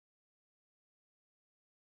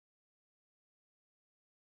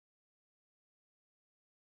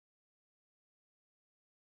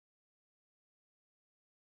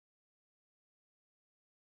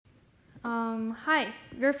Hi,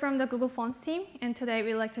 we're from the Google Fonts team, and today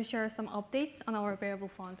we'd like to share some updates on our variable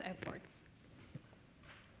font efforts.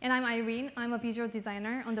 And I'm Irene. I'm a visual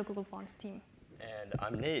designer on the Google Fonts team. And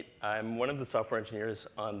I'm Nate. I'm one of the software engineers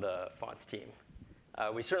on the fonts team.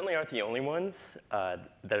 We certainly aren't the only ones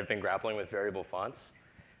that have been grappling with variable fonts,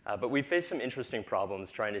 but we faced some interesting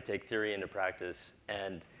problems trying to take theory into practice.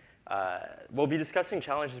 And we'll be discussing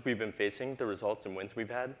challenges we've been facing, the results and wins we've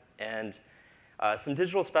had, and some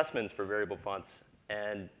digital specimens for variable fonts.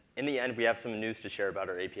 And in the end, we have some news to share about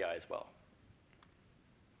our API as well.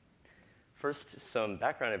 First, some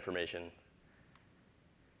background information.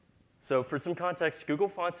 So for some context, Google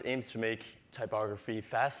Fonts aims to make typography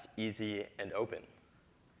fast, easy, and open.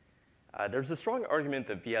 There's a strong argument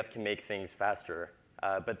that VF can make things faster,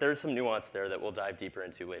 but there's some nuance there that we'll dive deeper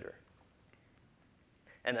into later.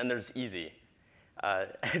 And then there's easy.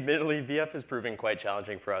 Admittedly, VF is proving quite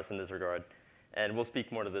challenging for us in this regard, and we'll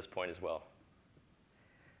speak more to this point as well.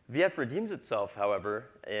 VF redeems itself, however,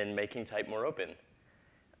 in making type more open.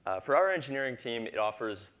 For our engineering team, it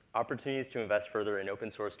offers opportunities to invest further in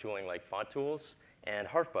open source tooling like font tools and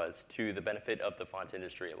Harfbuzz to the benefit of the font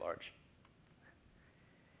industry at large.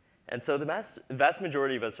 And so the vast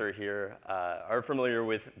majority of us are familiar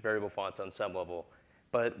with variable fonts on some level,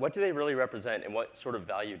 but what do they really represent and what sort of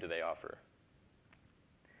value do they offer?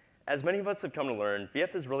 As many of us have come to learn,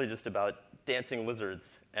 VF is really just about dancing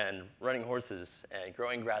lizards and running horses and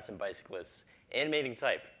growing grass and bicyclists, animating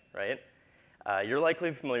type, right? You're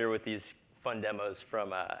likely familiar with these fun demos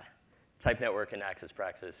from Type Network and Access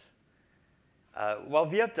Praxis. While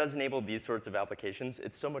VF does enable these sorts of applications,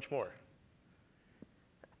 it's so much more.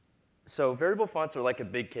 So variable fonts are like a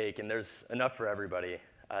big cake, and there's enough for everybody.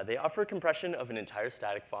 They offer compression of an entire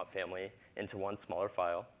static font family into one smaller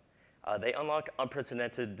file. They unlock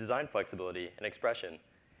unprecedented design flexibility and expression.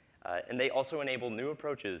 And they also enable new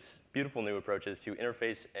approaches, beautiful new approaches to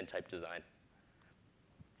interface and type design.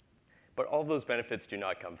 But all of those benefits do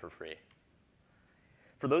not come for free.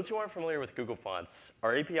 For those who aren't familiar with Google Fonts,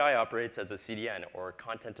 our API operates as a CDN, or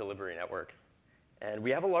content delivery network. And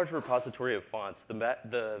we have a large repository of fonts,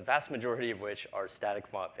 the vast majority of which are static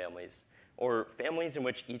font families, or families in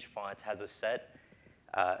which each font has a set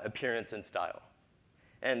appearance and style.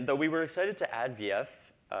 And though we were excited to add VF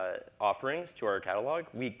offerings to our catalog,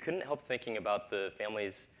 we couldn't help thinking about the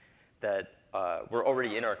families that were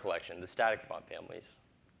already in our collection, the static font families.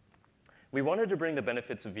 We wanted to bring the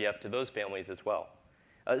benefits of VF to those families as well,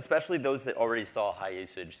 especially those that already saw high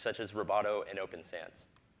usage, such as Roboto and Open Sans.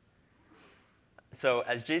 So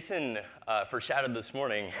as Jason foreshadowed this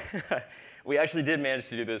morning, we actually did manage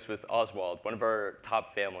to do this with Oswald, one of our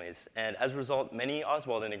top families. And as a result, many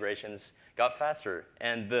Oswald integrations got faster,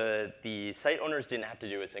 and the site owners didn't have to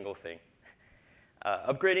do a single thing.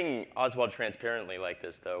 Upgrading Oswald transparently like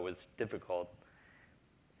this, though, was difficult.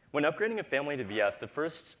 When upgrading a family to VF, the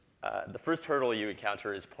first hurdle you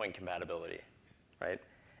encounter is point compatibility, right?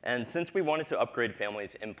 And since we wanted to upgrade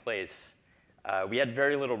families in place, we had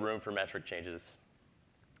very little room for metric changes.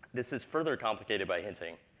 This is further complicated by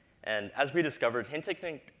hinting. And as we discovered,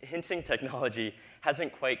 hinting technology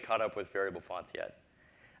hasn't quite caught up with variable fonts yet.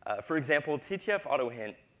 For example, TTF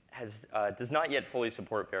AutoHint does not yet fully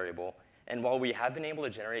support variable. And while we have been able to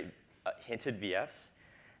generate hinted VFs,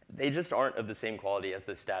 they just aren't of the same quality as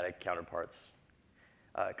the static counterparts.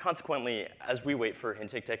 Consequently, as we wait for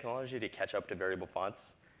hinting technology to catch up to variable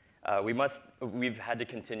fonts, we've had to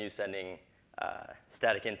continue sending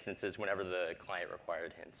static instances whenever the client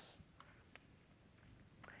required hints.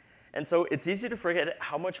 And so it's easy to forget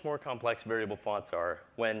how much more complex variable fonts are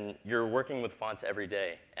when you're working with fonts every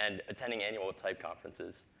day and attending annual type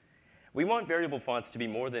conferences. We want variable fonts to be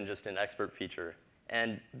more than just an expert feature,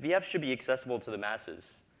 and VF should be accessible to the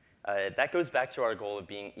masses. That goes back to our goal of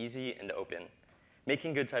being easy and open,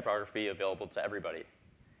 making good typography available to everybody.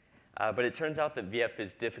 But it turns out that VF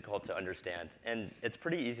is difficult to understand, and it's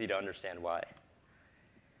pretty easy to understand why.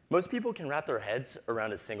 Most people can wrap their heads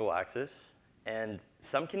around a single axis, and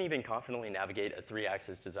some can even confidently navigate a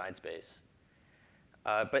 3-axis design space.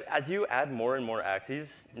 But as you add more and more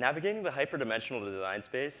axes, navigating the hyperdimensional design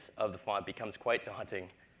space of the font becomes quite daunting.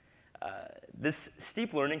 This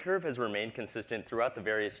steep learning curve has remained consistent throughout the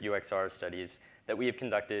various UXR studies that we have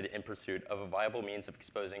conducted in pursuit of a viable means of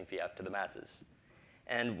exposing VF to the masses.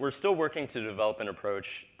 And we're still working to develop an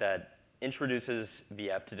approach that introduces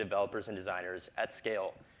VF to developers and designers at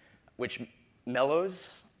scale, which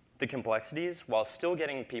mellows the complexities while still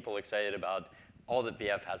getting people excited about all that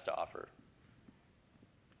VF has to offer.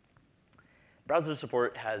 Browser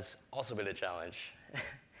support has also been a challenge.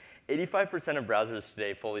 85% of browsers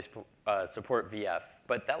today fully support VF,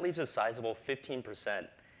 but that leaves a sizable 15%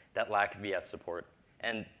 that lack VF support,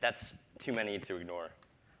 and that's too many to ignore.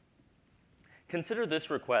 Consider this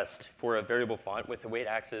request for a variable font with a weight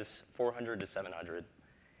axis 400 to 700.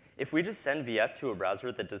 If we just send VF to a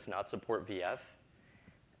browser that does not support VF,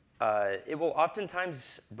 it will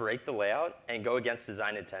oftentimes break the layout and go against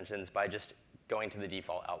design intentions by just going to the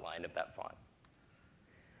default outline of that font.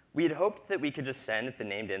 We had hoped that we could just send the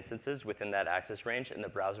named instances within that axis range, and the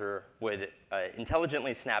browser would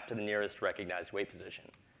intelligently snap to the nearest recognized weight position.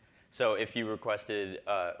 So if you requested,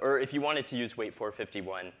 or if you wanted to use weight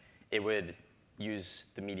 451, it would use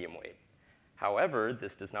the medium weight. However,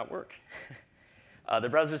 this does not work. The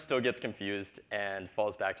browser still gets confused and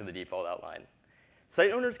falls back to the default outline.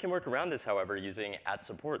 Site owners can work around this, however, using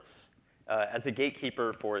 @supports as a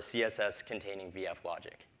gatekeeper for CSS containing VF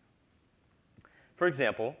logic. For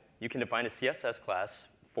example, you can define a CSS class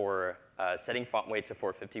for setting font weight to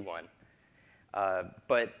 451,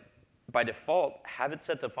 but by default, have it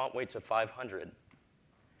set the font weight to 500.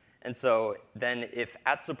 And so then if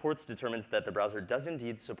 @supports determines that the browser does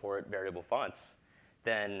indeed support variable fonts,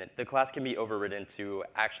 then the class can be overridden to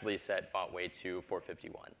actually set font weight to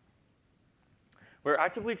 451. We're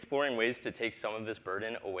actively exploring ways to take some of this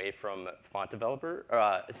burden away from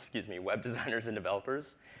web designers and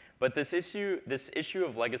developers, but this issue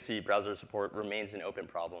of legacy browser support remains an open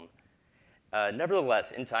problem.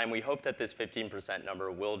 Nevertheless, in time, we hope that this 15%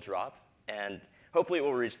 number will drop, and hopefully it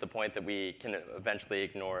will reach the point that we can eventually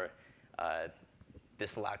ignore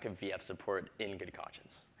this lack of VF support in good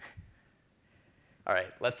conscience. All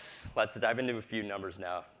right, let's dive into a few numbers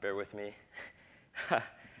now. Bear with me.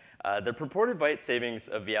 The purported byte savings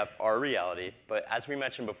of VF are a reality, but as we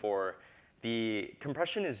mentioned before, the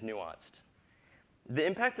compression is nuanced. The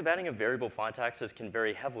impact of adding a variable font axis can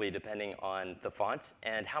vary heavily depending on the font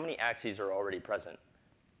and how many axes are already present.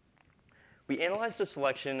 We analyzed a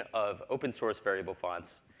selection of open source variable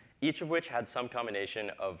fonts, each of which had some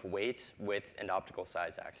combination of weight, width, and optical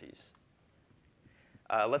size axes.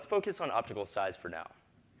 Let's focus on optical size for now.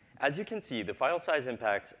 As you can see, the file size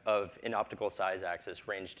impact of an optical size axis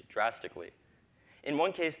ranged drastically. In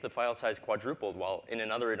one case, the file size quadrupled, while in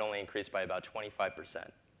another, it only increased by about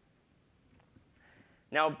 25%.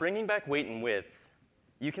 Now, bringing back weight and width,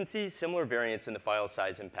 you can see similar variance in the file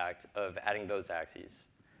size impact of adding those axes.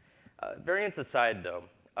 Variance aside, though,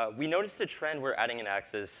 we noticed a trend where adding an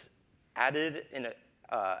axis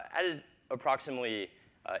approximately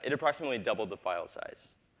doubled the file size.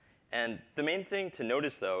 And the main thing to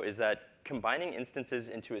notice, though, is that combining instances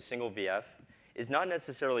into a single VF is not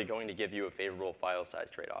necessarily going to give you a favorable file size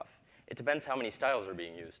trade-off. It depends how many styles are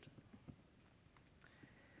being used.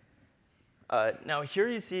 Now, here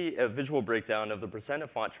you see a visual breakdown of the percent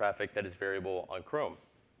of font traffic that is variable on Chrome,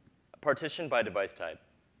 partitioned by device type.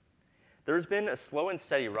 There has been a slow and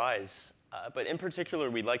steady rise, but in particular,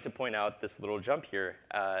 we'd like to point out this little jump here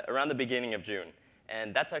around the beginning of June.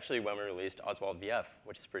 And that's actually when we released Oswald VF,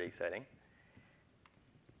 which is pretty exciting.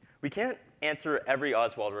 We can't answer every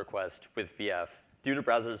Oswald request with VF due to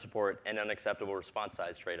browser support and unacceptable response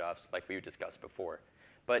size trade-offs like we discussed before.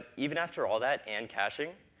 But even after all that and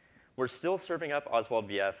caching, we're still serving up Oswald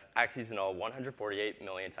VF, axes and all, 148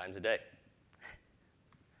 million times a day.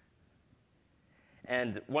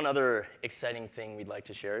 And one other exciting thing we'd like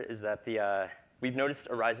to share is that we've noticed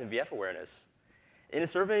a rise in VF awareness. In a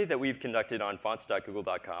survey that we've conducted on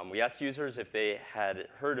fonts.google.com, we asked users if they had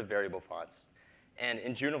heard of variable fonts. And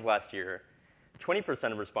in June of last year,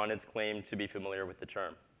 20% of respondents claimed to be familiar with the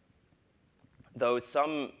term, though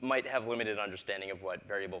some might have limited understanding of what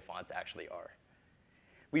variable fonts actually are.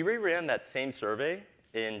 We reran that same survey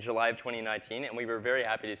in July of 2019, and we were very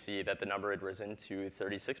happy to see that the number had risen to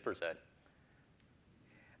 36%.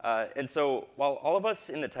 And so while all of us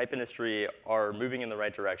in the type industry are moving in the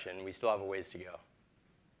right direction, we still have a ways to go.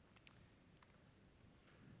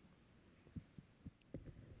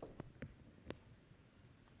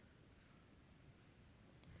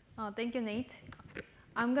 Thank you, Nate.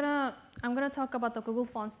 I'm gonna talk about the Google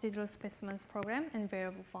Fonts Digital Specimens program and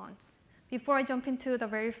variable fonts. Before I jump into the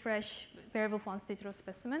very fresh variable fonts digital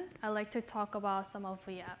specimen, I'd like to talk about some of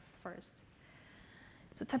VFs first.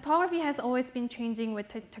 So typography has always been changing with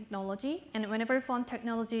technology, and whenever font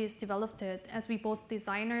technology is developed, as we both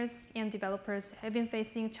designers and developers have been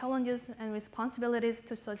facing challenges and responsibilities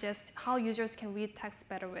to suggest how users can read text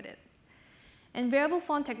better with it. And variable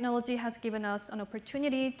font technology has given us an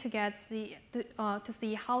opportunity to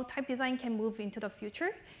see how type design can move into the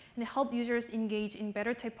future and help users engage in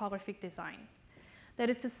better typographic design. That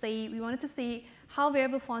is to say, we wanted to see how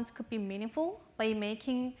variable fonts could be meaningful by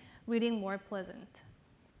making reading more pleasant.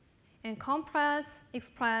 And compress,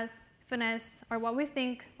 express, finesse are what we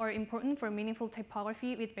think are important for meaningful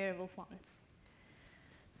typography with variable fonts.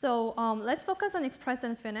 So let's focus on express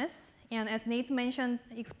and finesse. And as Nate mentioned,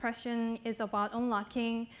 expression is about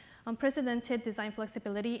unlocking unprecedented design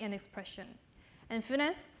flexibility and expression. And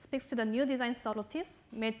finesse speaks to the new design subtleties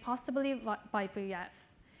made possibly by VF.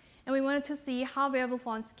 And we wanted to see how variable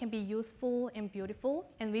fonts can be useful and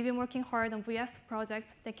beautiful. And we've been working hard on VF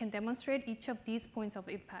projects that can demonstrate each of these points of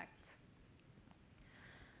impact.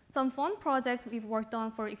 Some font projects we've worked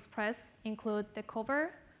on for Express include the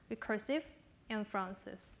cover, recursive, and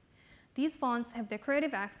Francis. These fonts have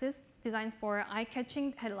decorative axes designed for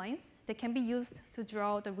eye-catching headlines that can be used to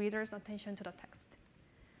draw the reader's attention to the text.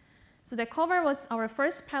 So the cover was our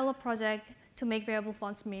first pilot project to make variable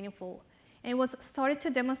fonts meaningful. And it was started to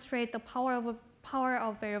demonstrate the power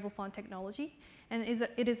of variable font technology. And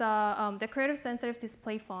it is a decorative sensitive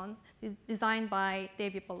display font designed by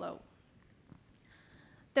David Below.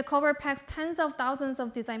 The cover packs tens of thousands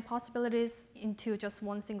of design possibilities into just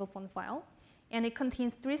one single font file. And it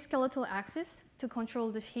contains 3 skeletal axes to control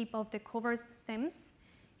the shape of the cover's stems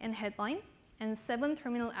and headlines, and 7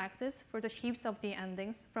 terminal axes for the shapes of the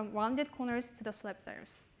endings, from rounded corners to the slab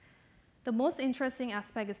serifs. The most interesting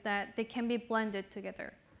aspect is that they can be blended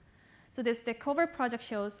together. So the cover project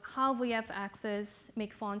shows how VF axes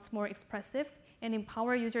make fonts more expressive and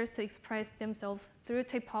empower users to express themselves through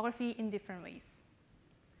typography in different ways.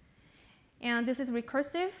 And this is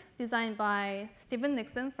recursive, designed by Stephen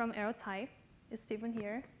Nixon from ATypI. Is Stephen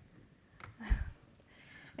here?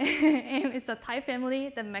 And it's a type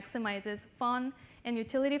family that maximizes fun and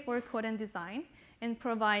utility for code and design, and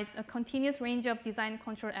provides a continuous range of design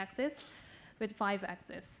control axes with 5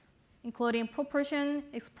 axes, including proportion,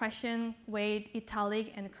 expression, weight,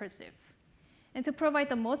 italic, and cursive. And to provide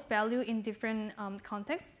the most value in different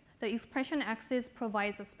contexts, the expression axis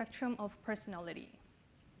provides a spectrum of personality.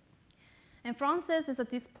 And Francis is a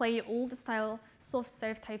display old-style soft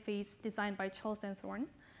serif typeface designed by Charles and Thorne.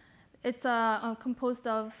 It's composed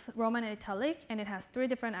of Roman and italic, and it has 3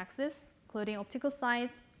 different axes, including optical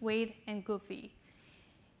size, weight, and goofy.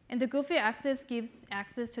 And the goofy axis gives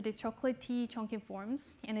access to the chocolatey, chunky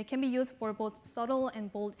forms, and it can be used for both subtle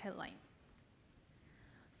and bold headlines.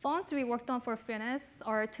 Fonts we worked on for finesse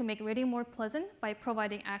are to make reading more pleasant by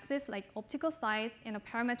providing axes like optical size and a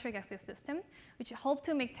parametric axis system, which help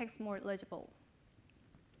to make text more legible.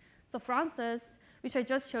 So Francis, which I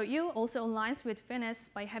just showed you, also aligns with finesse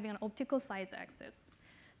by having an optical size axis.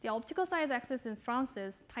 The optical size axis in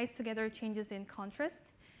Francis ties together changes in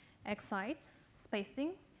contrast, X height,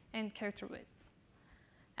 spacing, and character width.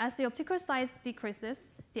 As the optical size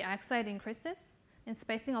decreases, the X height increases, and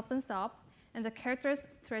spacing opens up, and the characters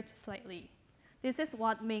stretch slightly. This is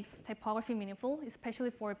what makes typography meaningful, especially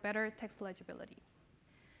for better text legibility.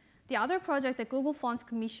 The other project that Google Fonts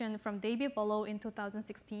commissioned from David Below in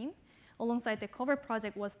 2016, alongside the cover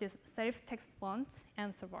project, was this serif text font,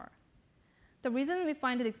 Amservar. The reason we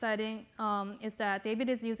find it exciting is that David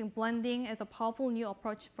is using blending as a powerful new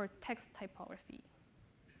approach for text typography.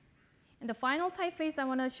 And the final typeface I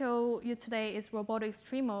want to show you today is Roboto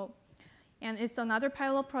Extremo. And it's another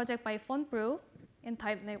parallel project by FontBrew and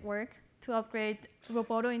Type Network to upgrade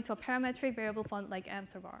Roboto into a parametric variable font like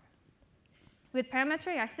Amservar. With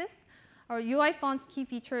parametric axis, our UI font's key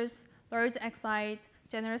features, large X height,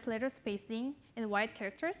 generous letter spacing, and wide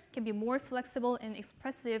characters can be more flexible and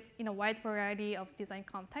expressive in a wide variety of design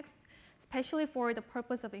contexts, especially for the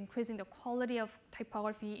purpose of increasing the quality of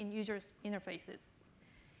typography in users' interfaces.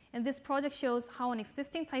 And this project shows how an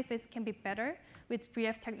existing typeface can be better with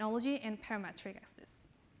VF technology and parametric axis.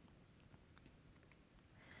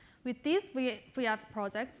 With these VF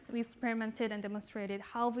projects, we experimented and demonstrated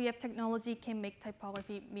how VF technology can make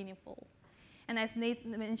typography meaningful. And as Nate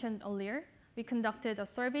mentioned earlier, we conducted a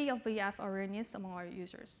survey of VF awareness among our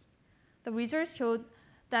users. The results showed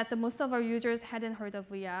that most of our users hadn't heard of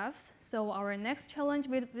VF, so our next challenge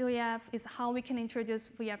with VF is how we can introduce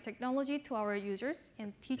VF technology to our users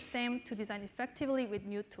and teach them to design effectively with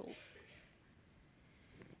new tools.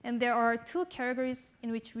 And there are 2 categories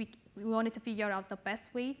in which we wanted to figure out the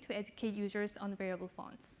best way to educate users on variable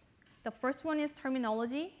fonts. The first one is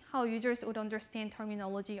terminology, how users would understand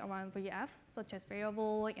terminology around VF, such as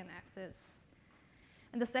variable and axis.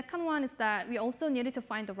 And the second one is that we also needed to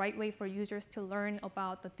find the right way for users to learn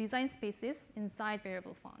about the design spaces inside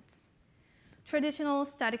variable fonts. Traditional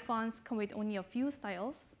static fonts come with only a few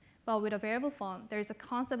styles, but with a variable font, there is a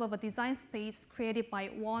concept of a design space created by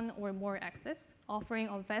one or more axes, offering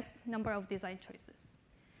a vast number of design choices.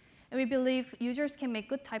 And we believe users can make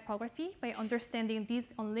good typography by understanding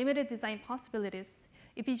these unlimited design possibilities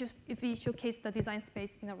if we showcase the design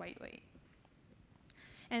space in the right way.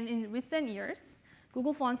 And in recent years,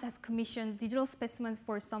 Google Fonts has commissioned digital specimens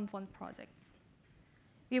for some font projects.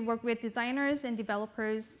 We work with designers and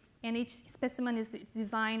developers, and each specimen is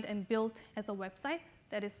designed and built as a website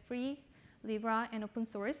that is free, Libra, and open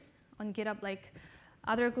source on GitHub like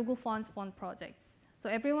other Google Fonts font projects. So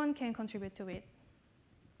everyone can contribute to it.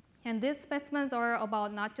 And these specimens are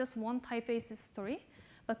about not just one typeface's story,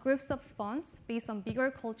 but groups of fonts based on bigger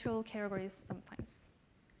cultural categories sometimes.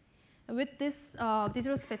 And with this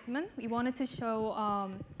digital specimen, we wanted to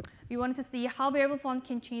see how variable font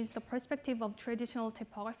can change the perspective of traditional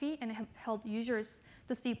typography and help users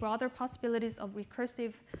to see broader possibilities of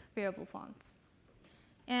recursive variable fonts.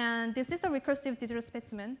 And this is a recursive digital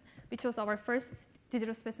specimen, which was our first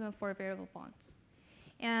digital specimen for variable fonts.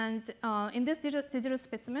 And in this digital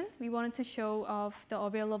specimen, we wanted to show off the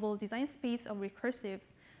available design space of recursive.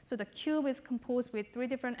 So the cube is composed with 3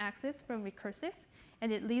 different axes from recursive,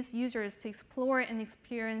 and it leads users to explore and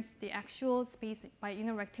experience the actual space by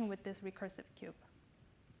interacting with this recursive cube.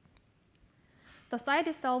 The site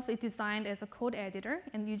itself is designed as a code editor,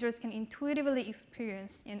 and users can intuitively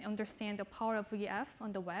experience and understand the power of VF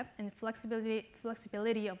on the web and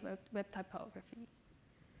flexibility of web typography.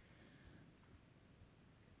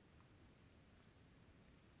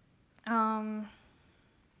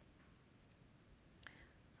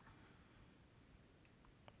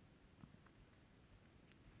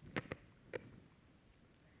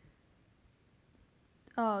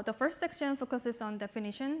 The first section focuses on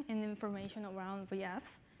definition and information around VF.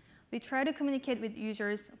 We try to communicate with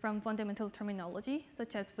users from fundamental terminology,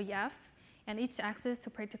 such as VF, and each axis to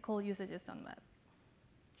practical usages on web.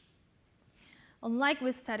 Unlike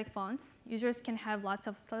with static fonts, users can have lots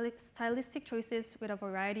of stylistic choices with a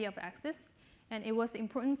variety of axes, and it was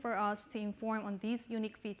important for us to inform on these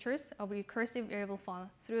unique features of recursive variable font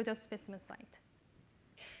through the specimen site.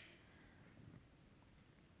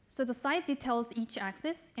 So the site details each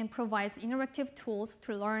axis and provides interactive tools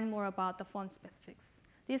to learn more about the font specifics.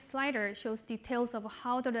 This slider shows details of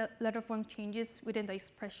how the letter form changes within the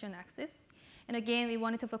expression axis. And again, we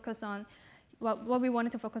wanted to focus on what we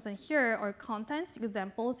wanted to focus on here are contents,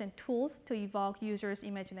 examples, and tools to evoke users'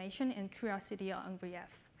 imagination and curiosity on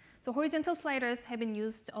VF. So horizontal sliders have been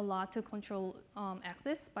used a lot to control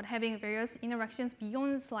axis, but having various interactions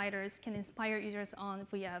beyond sliders can inspire users on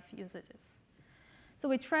VF usages. So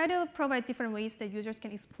we try to provide different ways that users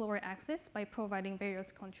can explore axis by providing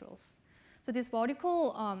various controls. So this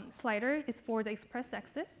vertical slider is for the express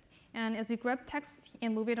axis. And as you grab text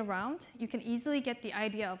and move it around, you can easily get the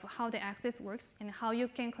idea of how the axis works and how you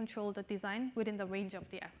can control the design within the range of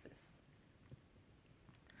the axis.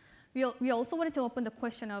 We also wanted to open the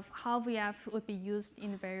question of how VF would be used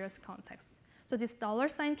in various contexts. So this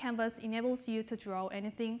 $sign canvas enables you to draw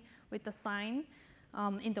anything with the sign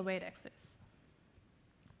in the weight axis.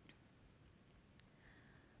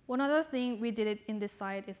 One other thing we did in this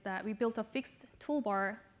site is that we built a fixed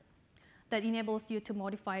toolbar that enables you to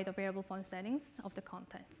modify the variable font settings of the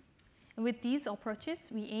contents. And with these approaches,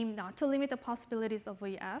 we aim not to limit the possibilities of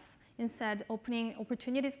VF, instead opening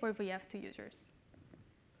opportunities for VF to users.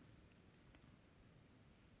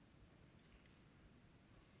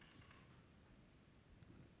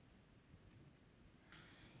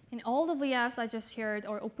 And all the VFs I just shared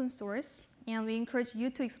are open source, and we encourage you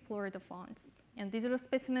to explore the fonts. And digital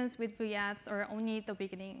specimens with VFs are only the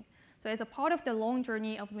beginning. So as a part of the long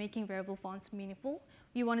journey of making variable fonts meaningful,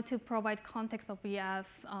 we wanted to provide context of VF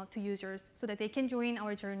to users so that they can join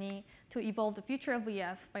our journey to evolve the future of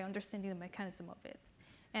VF by understanding the mechanism of it.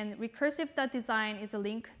 And recursive.design is a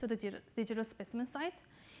link to the digital specimen site.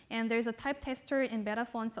 And there's a type tester and beta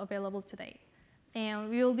fonts available today. And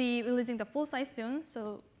we will be releasing the full site soon,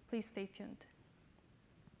 so please stay tuned.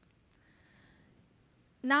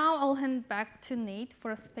 Now I'll hand back to Nate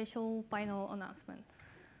for a special final announcement.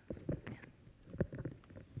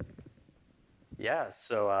 Yeah,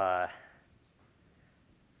 so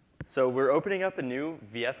we're opening up a new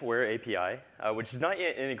VFware API, which is not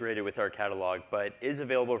yet integrated with our catalog, but is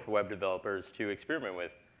available for web developers to experiment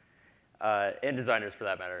with, and designers for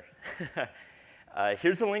that matter.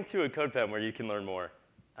 Here's a link to a CodePen where you can learn more.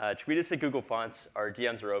 Tweet us at Google Fonts. Our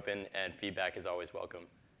DMs are open, and feedback is always welcome.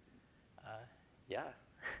 Yeah.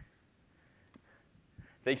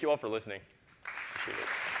 Thank you all for listening. Appreciate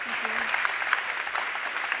it.